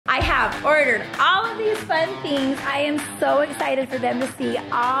have ordered all of these fun things. I am so excited for them to see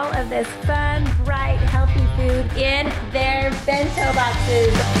all of this fun, bright, healthy food in their bento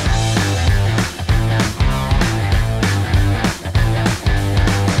boxes.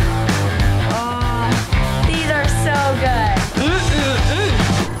 So good.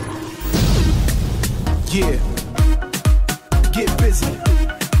 Yeah. Get busy.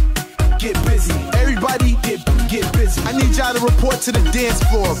 Get busy. Everybody get busy. I need y'all to report to the dance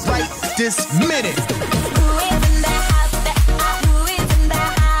floor right this minute. Who is in the house? Who is in the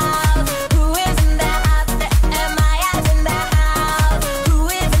house? Who is in the house? Am I in the house? Who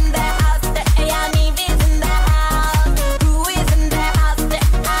is in the house? NayVee is in the house. Who is in the house?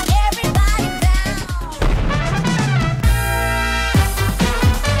 Everybody down.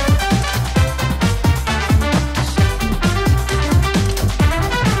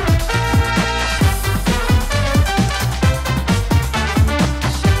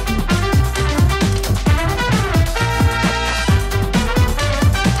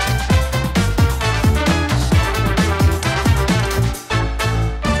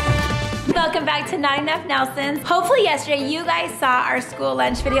 Not Enough Nelsons. Hopefully yesterday you guys saw our school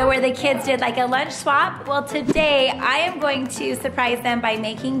lunch video where the kids did like a lunch swap. Well, today I am going to surprise them by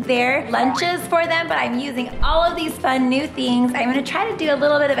making their lunches for them, but I'm using all of these fun new things. I'm gonna try to do a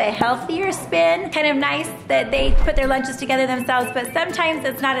little bit of a healthier spin. Kind of nice that they put their lunches together themselves, but sometimes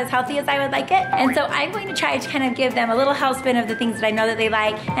it's not as healthy as I would like it. And so I'm going to try to kind of give them a little health spin of the things that I know that they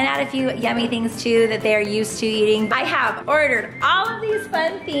like and add a few yummy things too that they're used to eating. I have ordered all of these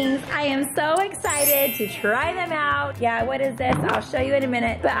fun things. I am so excited to try them out. Yeah, what is this? I'll show you in a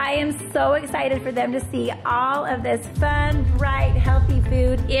minute. But I am so excited for them to see all of this fun, bright, healthy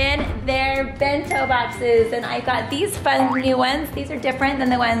food in their bento boxes. And I got these fun new ones. These are different than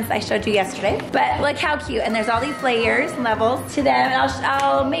the ones I showed you yesterday. But look how cute. And there's all these layers and levels to them. And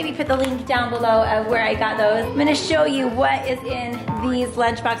I'll maybe put the link down below of where I got those. I'm gonna show you what is in these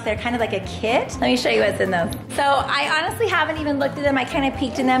lunch boxes. They're kind of like a kit. Let me show you what's in those. So I honestly haven't even looked at them. I kind of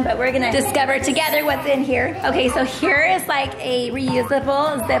peeked in them, but we're gonna discover together what's in here. Okay, so here is like a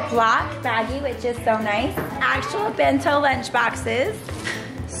reusable Ziploc baggie, which is so nice. Actual bento lunch boxes.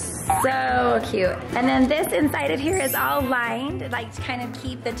 So cute. And then this inside of here is all lined, like to kind of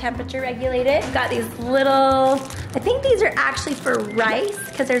keep the temperature regulated. Got these little, I think these are actually for rice,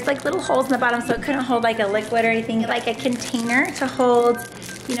 because there's like little holes in the bottom so it couldn't hold like a liquid or anything. Like a container to hold,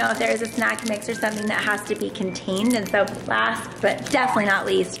 you know, if there's a snack mix or something that has to be contained. And so last, but definitely not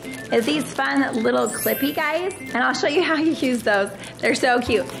least, is these fun little clippy guys. And I'll show you how you use those. They're so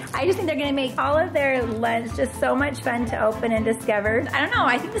cute. I just think they're gonna make all of their lunch just so much fun to open and discover. I don't know,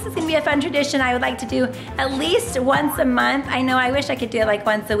 I think this is gonna be a fun tradition I would like to do at least once a month. I know I wish I could do it like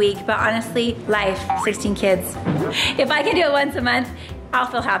once a week, but honestly, life, 16 kids. If I can do it once a month, I'll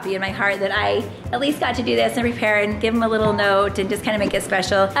feel happy in my heart that I at least got to do this and prepare and give them a little note and just kind of make it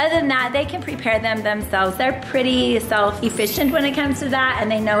special. Other than that, they can prepare them themselves. They're pretty self-efficient when it comes to that, and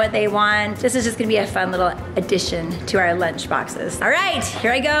they know what they want. This is just gonna be a fun little addition to our lunch boxes. All right,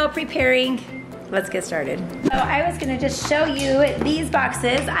 here I go, preparing. Let's get started. So I was gonna just show you these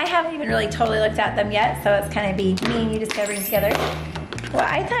boxes. I haven't even really totally looked at them yet, so it's kind of be me and you discovering together. What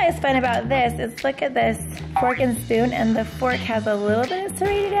I thought is fun about this is look at this fork and spoon, and the fork has a little bit of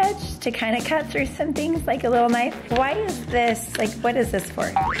serrated edge to kind of cut through some things like a little knife. Why is this, like what is this for?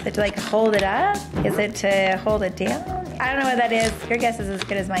 Is it to like hold it up? Is it to hold it down? I don't know what that is. Your guess is as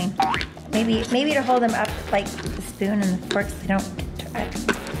good as mine. Maybe to hold them up like the spoon and the fork so they don't,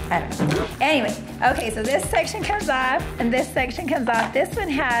 I don't know. Anyway, okay, so this section comes off and this section comes off. This one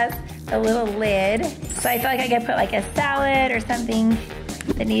has a little lid. So I feel like I could put like a salad or something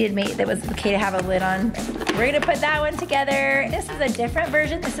that was okay to have a lid on. We're gonna put that one together. This is a different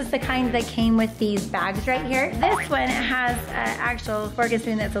version. This is the kind that came with these bags right here. This one has an actual fork and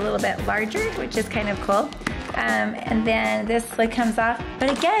spoon that's a little bit larger, which is kind of cool. And then this lid comes off.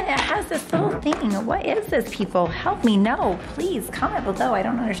 But again, it has this little thing. What is this, people? Help me know. Please comment below. I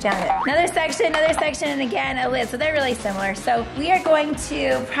don't understand it. Another section, and again, a lid. So they're really similar. So we are going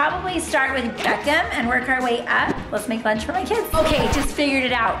to probably start with Beckham and work our way up. Let's make lunch for my kids. Okay, just figured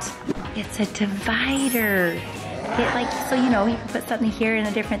it out. It's a divider. So you know, you can put something here and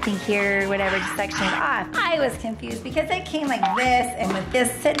a different thing here, whatever, just section it off. I was confused because it came like this and with this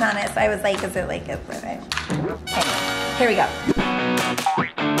sitting on it, so I was like, is it like, anyway, here we go.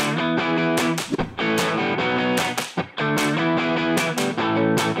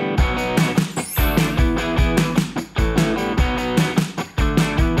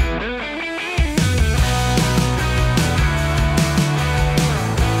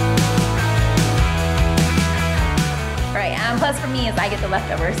 Plus for me is I get the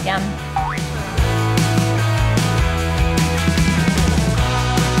leftovers, yum. All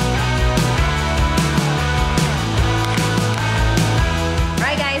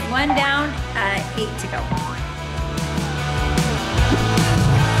right guys, 1 down, 8 to go.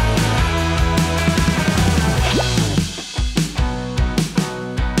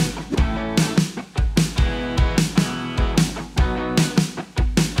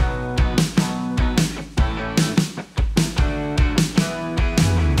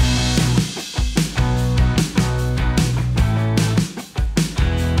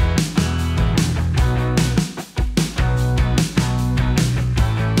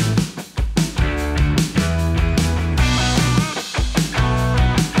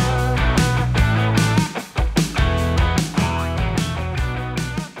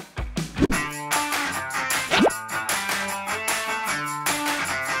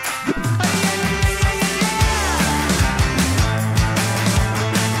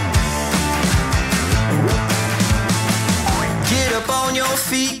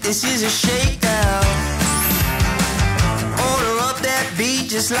 This is a shakedown. Order up that beat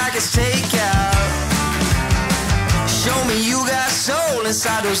just like it's takeout. Show me you got soul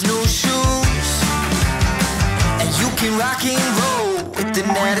inside those new shoes, and you can rock and roll with an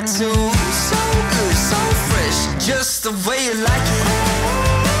attitude. So good, so fresh, just the way you like it.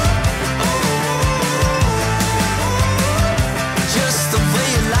 Just the way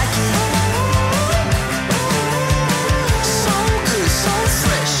you like it.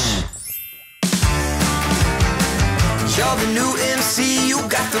 You're the new MC, you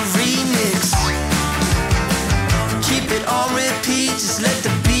got the remix. Keep it on repeat, just let the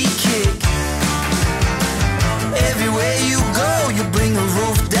beat kick. Everywhere you go, you bring the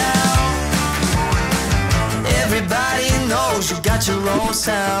roof down. Everybody knows you got your own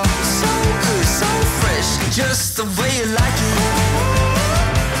sound. So good, so fresh, just the way you like it.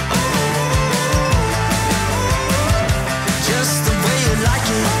 Just the way you like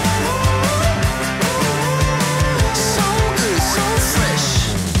it.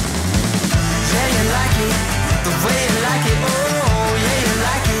 The way you like it, oh yeah you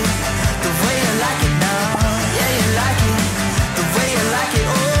like it. The way you like it now, yeah you like it. The way you like it,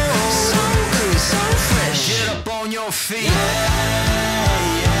 oh so good, so fresh. Get up on your feet.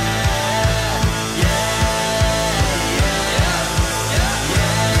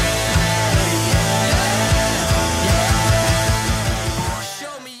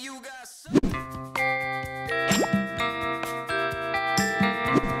 Show me you got some.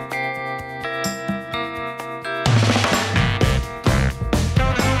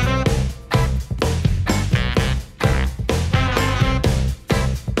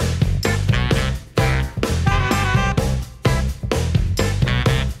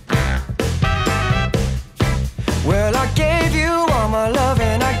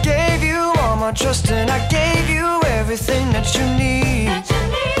 Trust and I gave you everything that you need.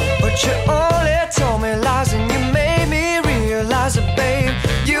 But you only told me lies and you made me realize that, babe,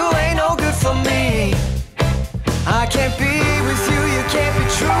 you ain't no good for me. I can't be with you, you can't be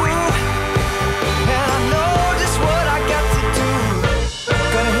true. And I know just what I got to do.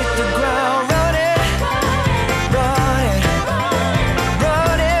 Gonna hit the ground running, running,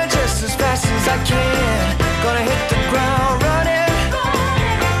 running just as fast as I can. Gonna hit the ground running.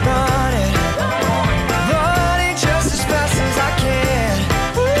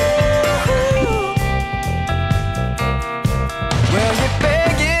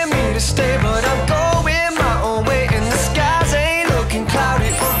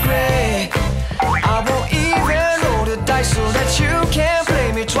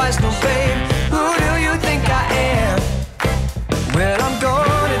 Twice, no babe, who do you think I am? Well, I'm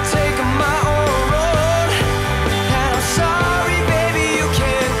gonna take my own road, and I'm sorry, baby, you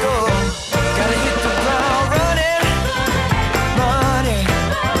can't go. Gotta hit the ground running, running,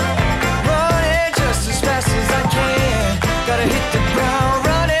 running just as fast as I can. Gotta hit the ground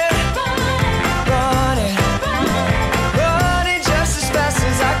running, running, running just as fast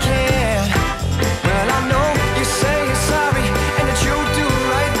as I can. Well, I know you say you're sorry and that you do.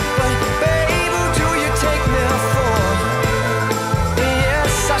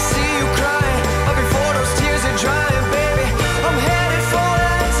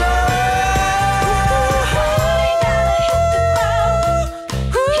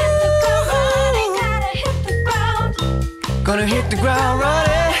 Gonna hit the ground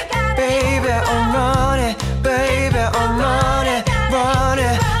running, baby, I'm running, baby, I'm running,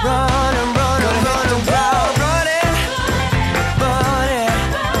 running, running, running. Gonna hit the ground running, running,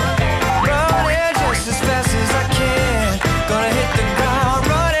 running just as fast as I can. Gonna hit the ground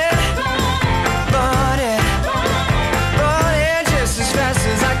running, running, running just as fast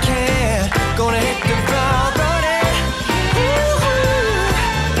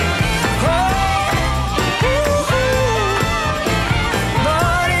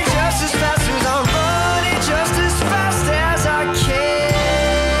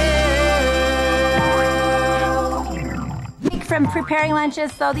I'm preparing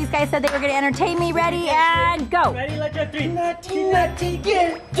lunches, so these guys said they were gonna entertain me. Ready, and go. Ready, let's go. 3. Naughty,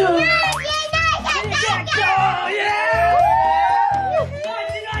 get to. Yeah!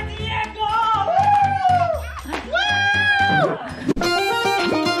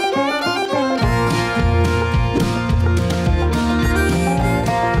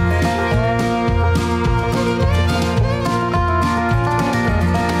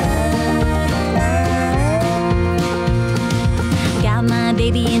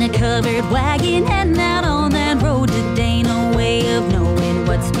 Baby in a covered wagon, heading out on that road today. No way of knowing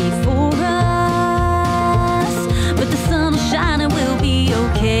what's before us, but the sun will shine and we'll be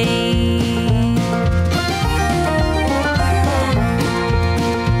okay.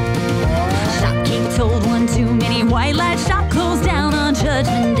 Shopkeep told one too many, white light shop closed down on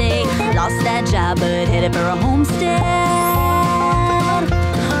Judgment Day. Lost that job but headed for a homestead,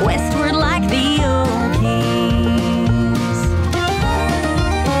 westward like the old king.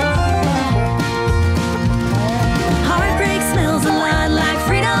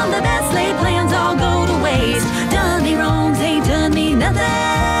 Nothing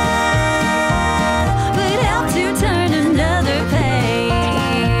but help to turn another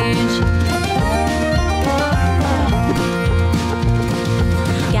page.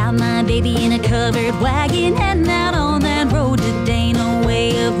 Got my baby in a covered wagon, heading out on that road today. No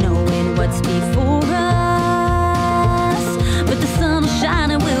way of knowing what's before us, but the sun will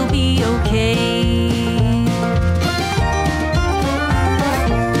shine and we'll be okay.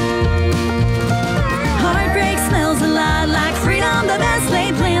 Heartbreak smells a lot like freedom. The best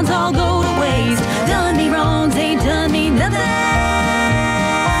laid plans all go to waste. Done me wrongs, ain't done me nothing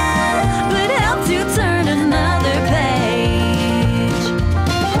but help to turn another page.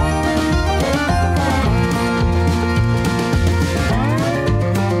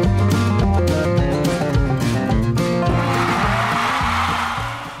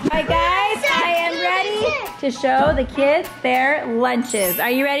 Hi guys, I am ready to show the kids their lunches.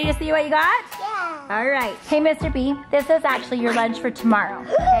 Are you ready to see what you got? All right. Hey, Mr. B, this is actually your lunch for tomorrow,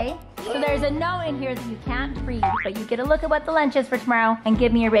 okay? So there's a note in here that you can't read, but you get a look at what the lunch is for tomorrow and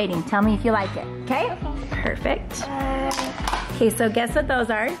give me a rating. Tell me if you like it, okay? Perfect. Okay, so guess what those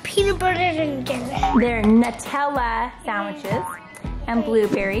are? Peanut butter and jelly. They're Nutella sandwiches and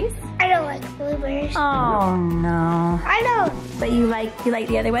blueberries. I don't like blueberries. Oh, no. I don't. But you like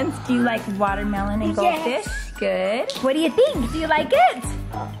the other ones? Do you like watermelon and goldfish? Yes. Good. What do you think? Do you like it?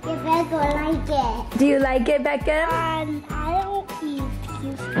 If I like it. Do you like it, Becca? I don't eat.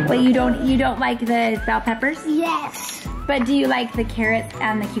 Wait, you don't like the bell peppers? Yes. But do you like the carrots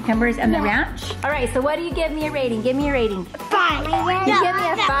and the cucumbers and the ranch? All right, so what do you give me a rating? Give me a rating. 5. You give me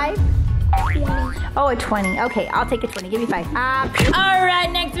a 5? Oh, a 20. Okay, I'll take a 20. Give me 5. All right,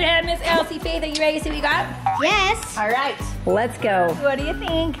 next we have Miss Elsie Faith. Are you ready to see what we got? Yes. All right, let's go. What do you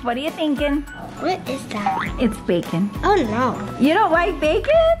think? What are you thinking? What is that? It's bacon. Oh no. You don't like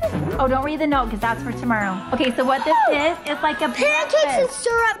bacon? Oh, don't read the note because that's for tomorrow. Okay, so what this is, it's like a Pancakes and breakfast.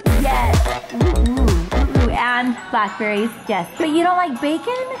 syrup. Yes. Ooh, and blackberries. Yes. But you don't like bacon?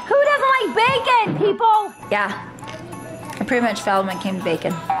 Who doesn't like bacon, people? Yeah. I pretty much fell when it came to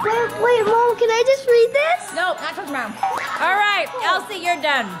bacon. Wait, Mom, can I just read this? No, not for tomorrow. All right, Elsie, you're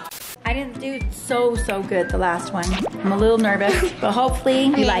done. I didn't do so good the last one. I'm a little nervous, but hopefully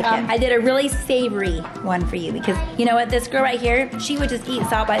you like it. I did a really savory one for you because you know what? This girl right here, she would just eat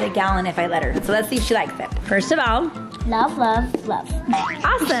salt by the gallon if I let her. So let's see if she likes it. First of all, Love, love, love.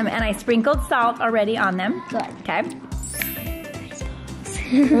 awesome. And I sprinkled salt already on them. Good. Okay.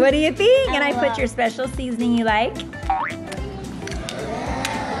 What do you think? And I put your special seasoning you like.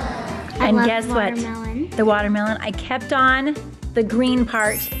 And love guess what? watermelon. The watermelon. I kept on the green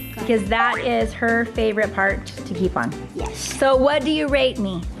part because that is her favorite part to keep on. Yes. So what do you rate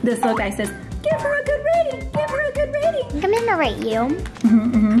me? This little guy says, give her a good rating. Give her a good rating. I'm gonna rate you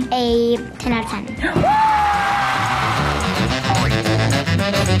a 10 out of 10.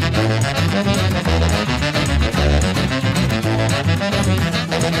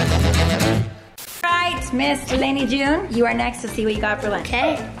 Right, Miss Delaney June, you are next to see what you got for lunch.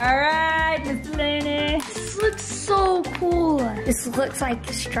 Okay. All right, Miss Delaney. This looks so cool. This looks like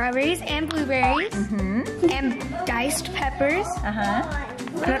strawberries and blueberries and diced peppers. Uh-huh.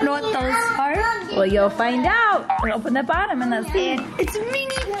 I don't know what those are. Well, you'll find out. We'll open the bottom and let's see. It's mini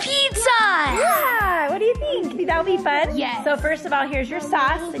pizza. Yeah, what do you think? Think that'll be fun? Yes. So first of all, here's your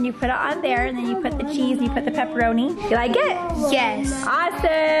sauce, and you put it on there, and then you put the cheese, and you put the pepperoni. You like it? Yes.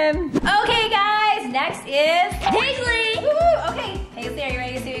 Awesome. Okay, guys, next is PaisLee. Woo, okay, PaisLee, are you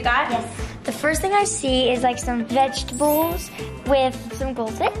ready to see what we got? Yes. The The first thing I see is like some vegetables with some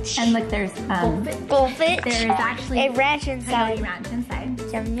goldfish. And look, there's goldfish. There's actually a ranch inside. Ranch inside.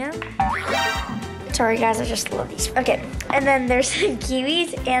 Yum yum. Sorry guys, I just love these. Okay, and then there's some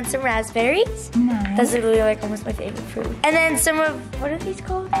kiwis and some raspberries. Nice. That's literally like almost my favorite fruit. And then some of, what are these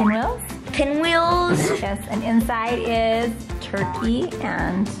called? Pinwheels. Pinwheels. Yes, and inside is turkey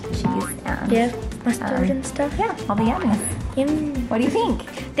and cheese and mustard and stuff. Yeah, all the yummies. Yum. What do you think?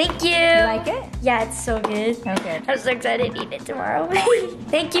 Thank you. You like it? Yeah, it's so good. So good. I'm so excited to eat it tomorrow.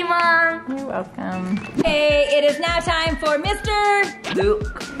 Thank you, Mom. You're welcome. Hey, it is now time for Mr.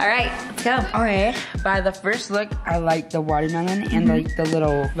 Luke. All right, let's go. Okay, by the first look, I like the watermelon and like the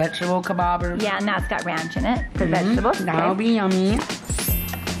little vegetable kebab. Yeah, and that's got ranch in it for vegetables. That'll be yummy.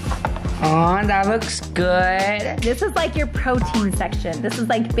 Oh, that looks good. This is like your protein section. This is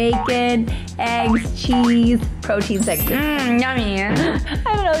like bacon, eggs, cheese, protein section. Yummy. I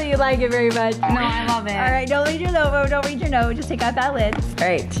don't know that you like it very much. No, I love it. All right, don't read your logo. Don't read your note. Just take out that lid. All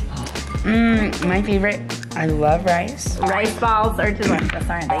right. My favorite. I love rice. Rice balls are delicious,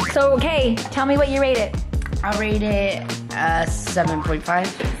 aren't they? So, okay, tell me what you rate it. I'll rate it 7.5.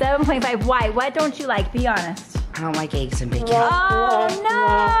 7.5. Why? What don't you like? Be honest. I don't like eggs and bacon. Oh,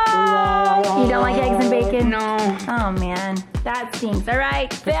 no! You don't like eggs and bacon? No. Oh, man. That stinks. All right.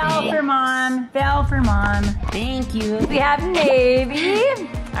 Bell for Mom. Bell for Mom. Thank you. We have NayVee.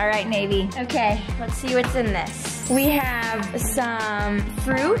 All right, NayVee. Okay, let's see what's in this. We have some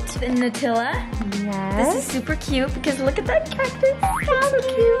fruit and Nutella. Yes. This is super cute because look at that cactus. It's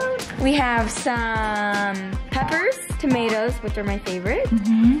so cute. We have some peppers, tomatoes, which are my favorite,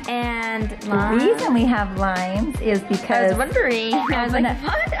 and The limes. reason we have limes is I because... was wondering. I was Open like, it.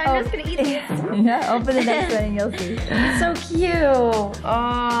 what? I'm just gonna eat these. Yeah, open the next one and you'll see. So cute.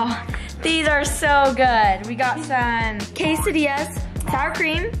 Oh, these are so good. We got some quesadillas, sour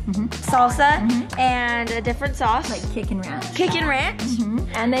cream, salsa, and a different sauce. Like kick and ranch. Kick and ranch.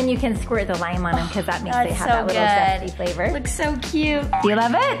 And then you can squirt the lime on them because that makes That's they have so that little good. zesty flavor. Looks so cute. Do you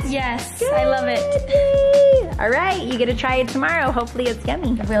love it? Yes, I love it. Yay. All right, you get to try it tomorrow. Hopefully it's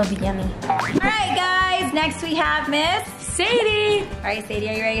yummy. It will be yummy. All right, guys. Next we have Miss SaiDee. All right, SaiDee,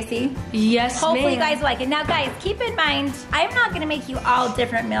 are you ready to see? Yes, Hopefully you guys like it. Now, guys, keep in mind, I'm not gonna make you all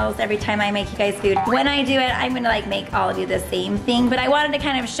different meals every time I make you guys food. When I do it, I'm gonna like make all of you the same thing, but I wanted to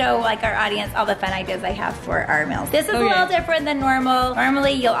kind of show like our audience all the fun ideas I have for our meals. This is a little different than normal.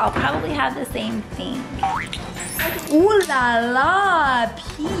 Normally, you'll all probably have the same thing. Ooh la la,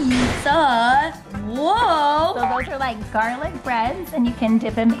 pizza. Whoa. So those are like garlic breads, and you can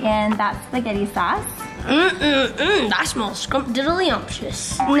dip them in that spaghetti sauce. That smells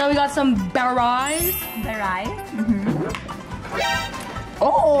scrumptiddlyumptious. Now we got some berries. The rice.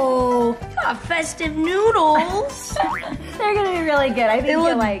 Oh, got festive noodles. They're gonna be really good. I think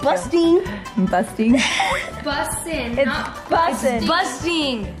you'll like busting. Busting. Bussin', It's not bussin'.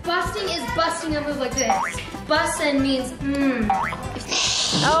 busting. Busting is busting a move like this. Bussin' means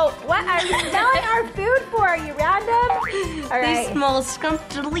Oh, what are you smelling our food for? Are you random? All They right. smell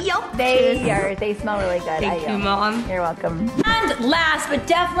scrumptiddlyumptious. They smell really good. Thank you, Mom. You're welcome. And last but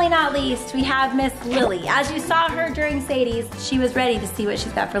definitely not least, we have Miss LiLee. As you saw her during SaiDee's, she was ready to see what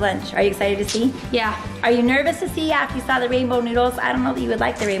she's got for lunch. Are you excited to see? yeah. Are you nervous to see after you saw the rainbow noodles? I don't know that you would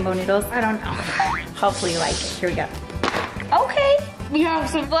like the rainbow noodles. I don't know. Hopefully you like it. Here we go. Okay. We have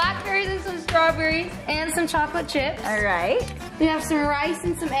some blackberries and some strawberries and some chocolate chips. All right. We have some rice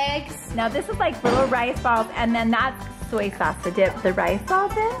and some eggs. Now this is like little rice balls, and then that's soy sauce to dip the rice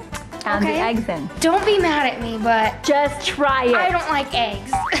balls in and the Okay. eggs in. Don't be mad at me, but Just try it. I don't like eggs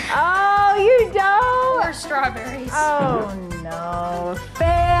Oh, you don't? or strawberries. Oh no.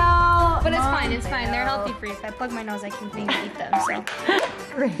 Fail. But it's Mom, fine, it's fine. They're fail. healthy for you. If I plug my nose, I can eat them, so.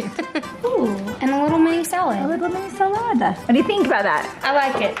 Great. Ooh, and a little mini A salad. little mini salad. What do you think about that? I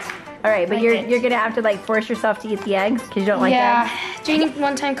like it. All right, but Like you're it. gonna have to like force yourself to eat the eggs because you don't like Yeah. eggs. Jaine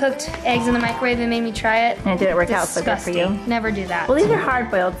one time cooked eggs in the microwave and made me try it. And it didn't work out so good for you. Disgusting. Never do that. Well, these are hard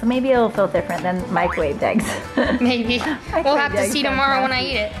boiled, so maybe it'll feel different than microwaved eggs. Maybe. We'll have to eggs see sound tomorrow when I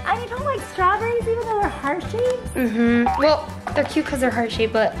nasty. eat it. And you don't like strawberries even though they're heart shaped? Well, they're cute because they're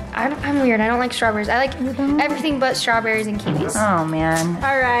heart-shaped, but I'm weird. I don't like strawberries. I like everything but strawberries and kiwis. Oh man.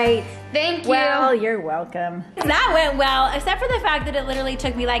 All right. Thank you. Well, you're welcome. That went well, except for the fact that it literally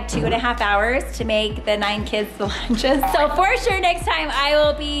took me like 2.5 hours to make the 9 kids the lunches. So for sure next time I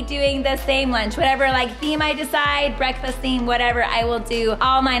will be doing the same lunch. Whatever like theme I decide, breakfast theme, whatever, I will do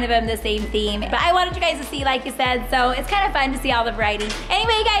all 9 of them the same theme. But I wanted you guys to see, like you said, so it's kind of fun to see all the variety.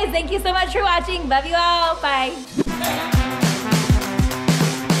 Anyway, guys, thank you so much for watching. Love you all. Bye.